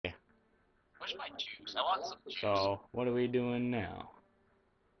Where's my juice? I want some juice. So, what are we doing now?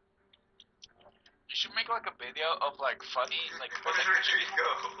 You should make like a video of like funny, like. Where did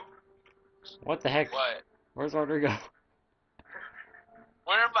Rodrigo? What the heck? What? Where's Rodrigo?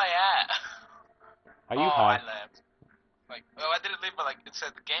 Where am I at? Are you high? I left. Like, I didn't leave, but like it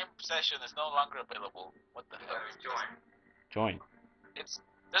said the game session is no longer available. What the hell? Join.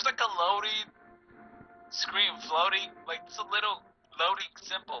 There's like a loading screen floating, like it's a little loading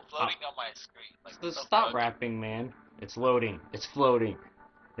symbol floating on my screen. Like, So stop rapping, man. It's loading. It's floating.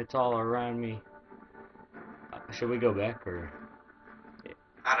 It's all around me. Should we go back or?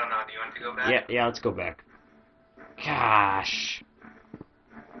 I don't know. Do you want to go back? Yeah. Let's go back. Gosh.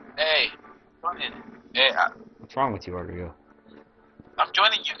 Hey, join in. Hey, What's wrong with you, Rodrigo? I'm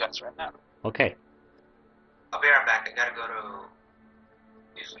joining you guys right now. Okay. I'll be right back. I gotta go to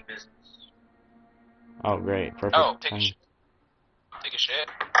do some business. Oh, great. Perfect. Oh, take a shit. Take a shit.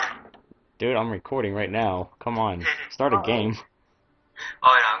 Dude, I'm recording right now. Come on. Start a game.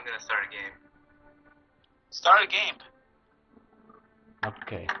 Oh yeah, I'm gonna start a game. Start a game.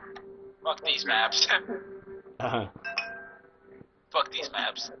 Okay. Fuck these maps. Uh-huh. Fuck these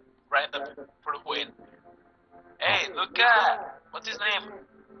maps. Random for the win. Hey, look at what's his name?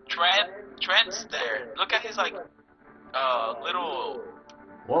 Trent's there. Look at his like little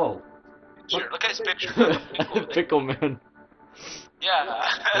Whoa. picture. Look at his picture. Pickle man. Yeah.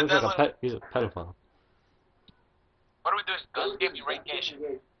 He looks like a pet. He's a pedophile. What are we doing? Gun game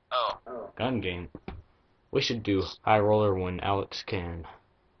eradication. Oh. Gun game. We should do high roller when Alex can.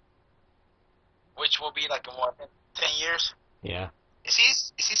 Which will be like in what? 10 years? Yeah. Is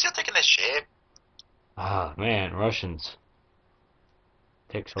he still taking a shit? Ah, man, Russians.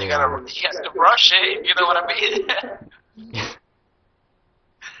 Takes a You while. gotta rush it, you know what I mean?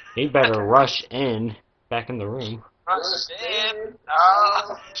 He better rush in, back in the room. Rush in.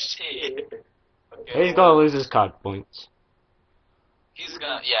 Oh, shit. Okay. He's gonna lose his COD points. He's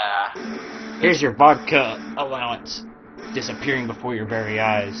gonna, yeah. Here's your vodka allowance, disappearing before your very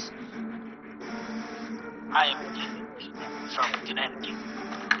eyes. I am from Connecticut.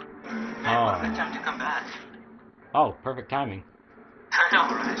 Man, what a good time to come back. Oh, perfect timing. I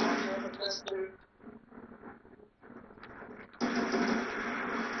know, right?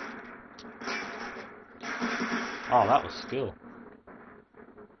 Oh, that was skill.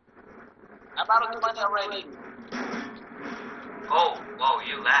 I'm out of money already. Oh, whoa,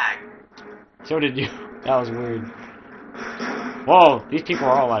 you lag. So did you. That was weird. Whoa, these people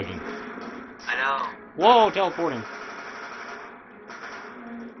are all lagging. I know. Whoa, teleporting.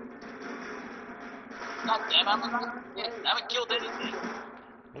 God damn, I haven't killed anything.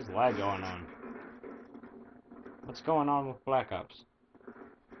 There's lag going on. What's going on with Black Ops?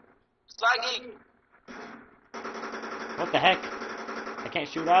 It's lagging. What the heck? I can't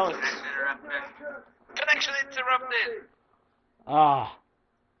shoot Alex. Connection interrupted. Connection interrupted. Ah. Man,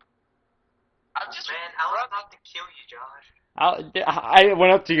 I'm just I was about to kill you, Josh. I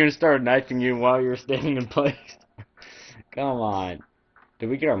went up to you and started knifing you while you were standing in place. Come on. Did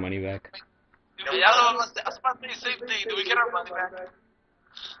we get our money back? Yeah, I was about to say the same thing. Do we get our money back?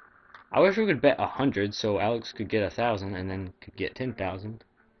 I wish we could bet 100 so Alex could get 1,000 and then could get 10,000.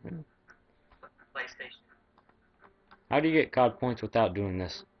 PlayStation. How do you get COD points without doing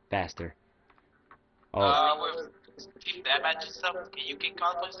this faster? Oh, With team damage and stuff. Can you get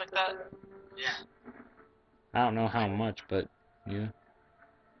conflicts like that? Yeah. I don't know how much, but yeah.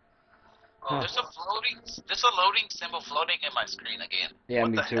 Oh, There's a loading symbol floating in my screen again. Yeah,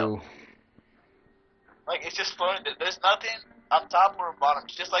 What me the too. hell? Like it's just floating. There's nothing on top or bottom.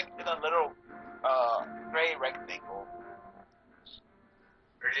 It's just like in a little gray rectangle.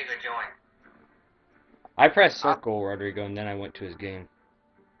 Rodrigo, join. I pressed circle, Rodrigo, and then I went to his game.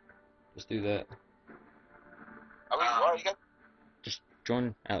 Just do that. Are you guys? Just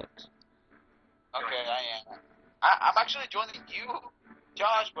join Alex. Okay, I am. I'm actually joining you,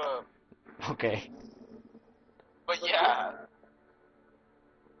 Josh, but Okay. yeah.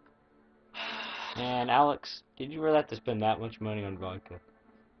 And Alex, did you really have to spend that much money on vodka?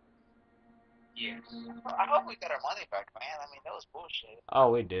 Yes. I hope we got our money back, man. I mean, that was bullshit.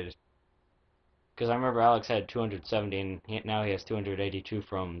 Oh, we did. Because I remember Alex had 270, and now he has 282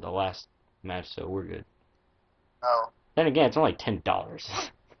 from the last match, so we're good. Oh. Then again, it's only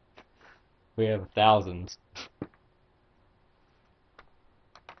 $10. We have thousands.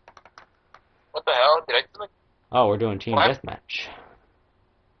 What the hell? Did I do like? Oh, we're doing team What? deathmatch.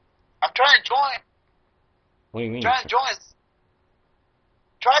 I'm trying to join. What do you mean? Trying to join.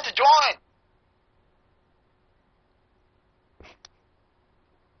 Trying to join.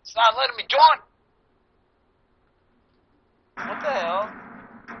 It's not letting me join. What the hell?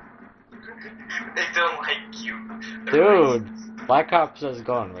 They don't like you. They're Dude, racist. Black Ops has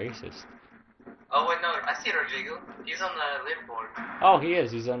gone racist. Oh wait, no, I see Rodrigo. He's on the leaderboard. Oh, he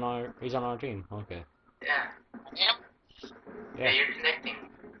is. He's on our team. Okay. Yeah. Him? Yeah, Yeah. you're connecting.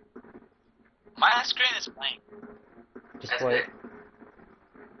 My screen is blank. Just That's wait. good.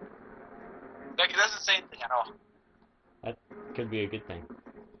 Like, it doesn't say anything at all. That could be a good thing.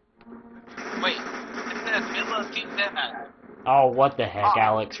 Wait, it's the middle of Team Deadman. Oh, what the heck, Oh.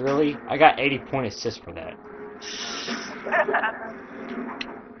 Alex? Really? I got 80-point assist for that.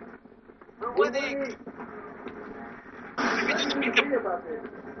 We're winning! We just beat them.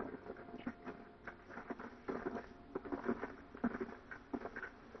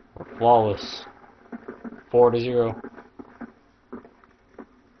 We're flawless. 4-0.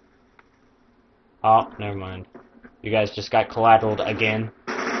 Oh, never mind. You guys just got collateraled again.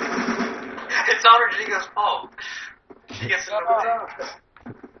 It's all Rodrigo's fault. He gets another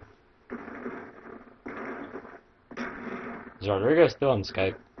Is Rodrigo still on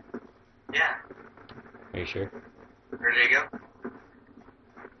Skype? Yeah. Are you sure? Rodrigo.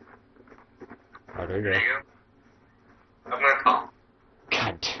 Rodrigo. I'm gonna call.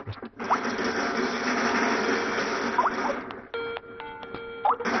 God damn it.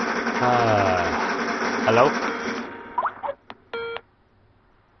 Hello?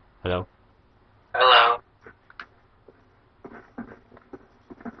 Hello? Hello.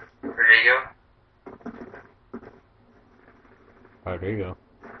 Rodrigo. Rodrigo.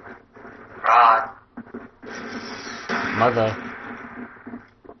 Rod. Mother.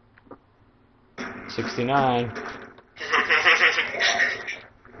 69.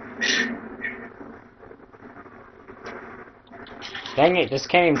 Dang it, this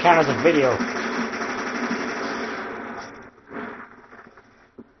can't even count as a video.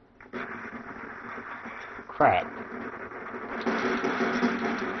 Crap.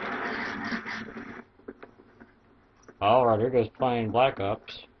 Oh, Rodrigo's playing Black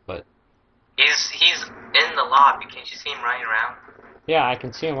Ops, but He's in the lobby. Can't you see him running around? yeah, I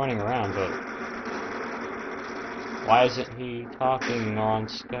can see him running around, but why isn't he talking on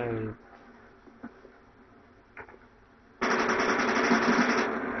Skype?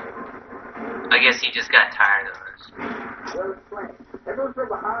 I guess he just got tired of us.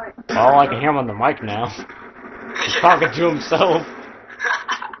 Oh, I can hear him on the mic now. He's talking to himself.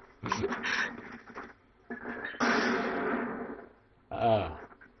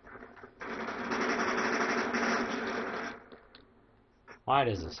 Why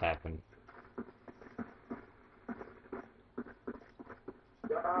does this happen?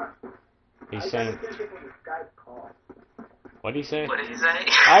 He's saying... What'd he say? What did he say?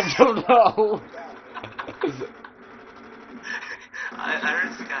 I don't know! I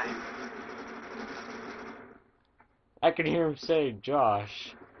heard Skype. I can hear him say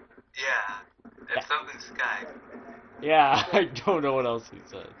Josh. Yeah. It's something Skype. Yeah, I don't know what else he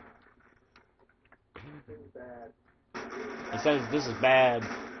said. He says this is bad.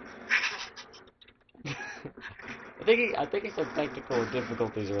 I think he said technical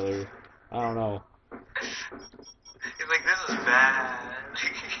difficulties earlier. I don't know. He's like, this is bad.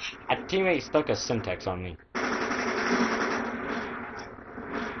 A teammate stuck a syntax on me.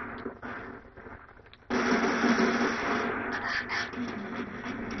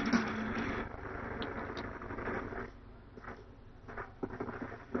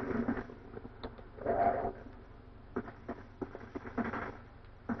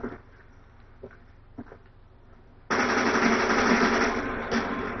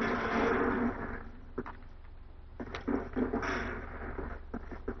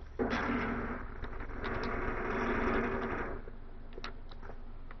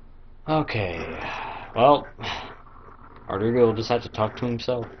 Okay, well, Rodrigo will just have to talk to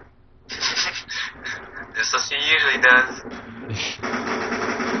himself. Just as he usually does.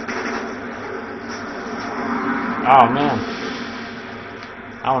 Oh man,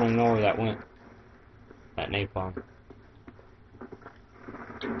 I don't even know where that went. That napalm.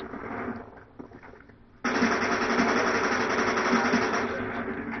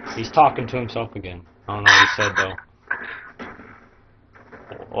 He's talking to himself again. I don't know what he said though.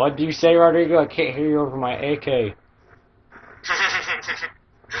 What do you say, Rodrigo? I can't hear you over my AK.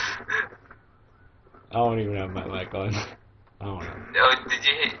 I don't even have my mic on. I don't know. Oh, did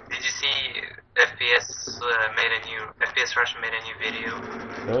you see FPS FPS Rush made a new video?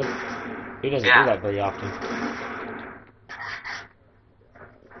 Really? He doesn't Yeah. do that very often.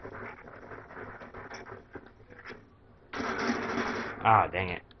 Ah, dang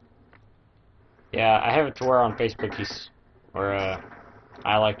it. Yeah, I have it to where on Facebook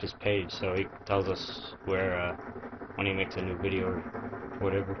I liked his page, so he tells us where when he makes a new video or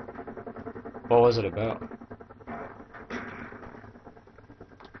whatever. What was it about?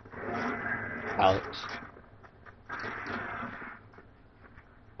 Alex.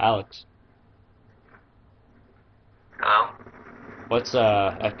 Alex. Hello? What's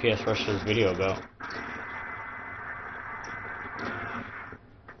FPS Rush's video about?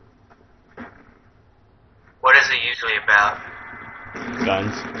 What is it usually about?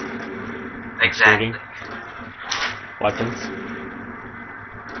 Guns. Exactly. Shooting. Weapons.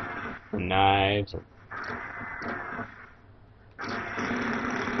 Knives.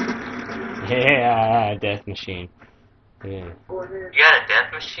 Yeah, death machine. Yeah. You got a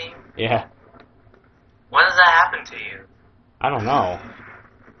death machine? Yeah. When does that happen to you? I don't know.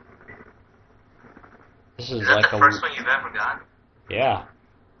 This is Is that like the first one you've ever gotten? Yeah.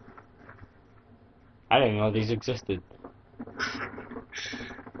 I didn't know these existed.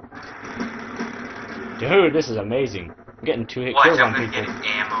 Dude, this is amazing. I'm getting 2-hit Watch, kills I'm on gonna people. get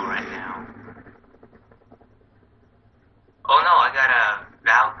ammo right now. Oh no, I got a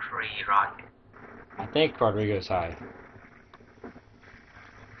Valkyrie rocket. I think Rodrigo's high.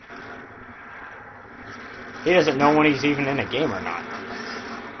 He doesn't know when he's even in a game or not.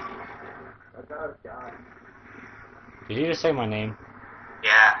 Did you just say my name?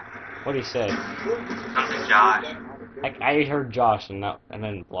 Yeah. What did he say? Something Josh. I heard Josh and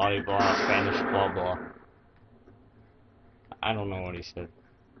then blah blah blah, Spanish blah blah. I don't know what he said.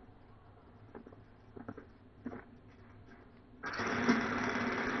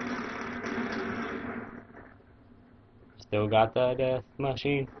 Still got the death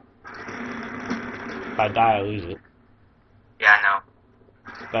machine. If I die, I lose it. Yeah, I know.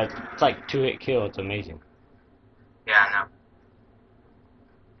 But it's like 2-hit kill. It's amazing. Yeah, I know.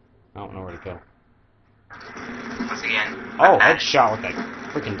 I don't know where to go. Once again. Oh, headshot with that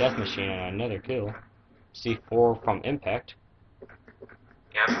freaking death machine and another kill. C4 from Impact.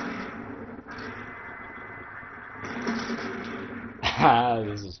 Yep.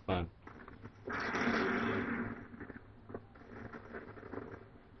 This is fun.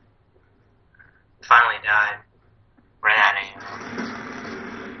 Finally died. Ran out of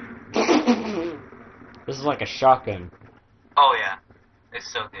ammo. This is like a shotgun. Oh yeah.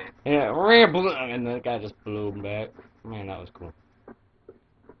 It's so good. Yeah, and the guy just blew him back. Man, that was cool.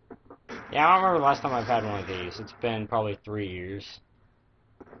 Yeah, I don't remember the last time I've had one of these. It's been probably 3 years.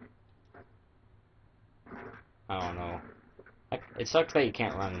 I don't know. It sucks that you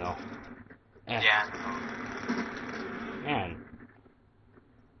can't run though. Yeah. Man,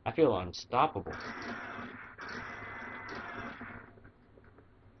 I feel unstoppable.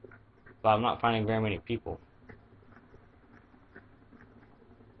 But I'm not finding very many people.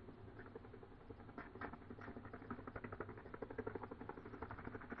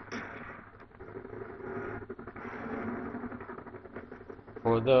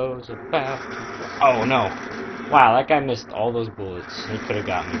 For those about to... Oh no! Wow, that guy missed all those bullets. He could have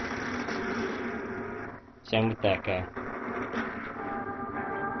got me. Same with that guy.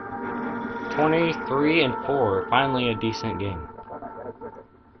 23-4. Finally a decent game.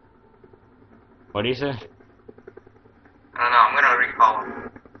 What do you say? I don't know, I'm gonna recall him.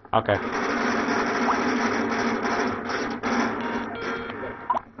 Okay.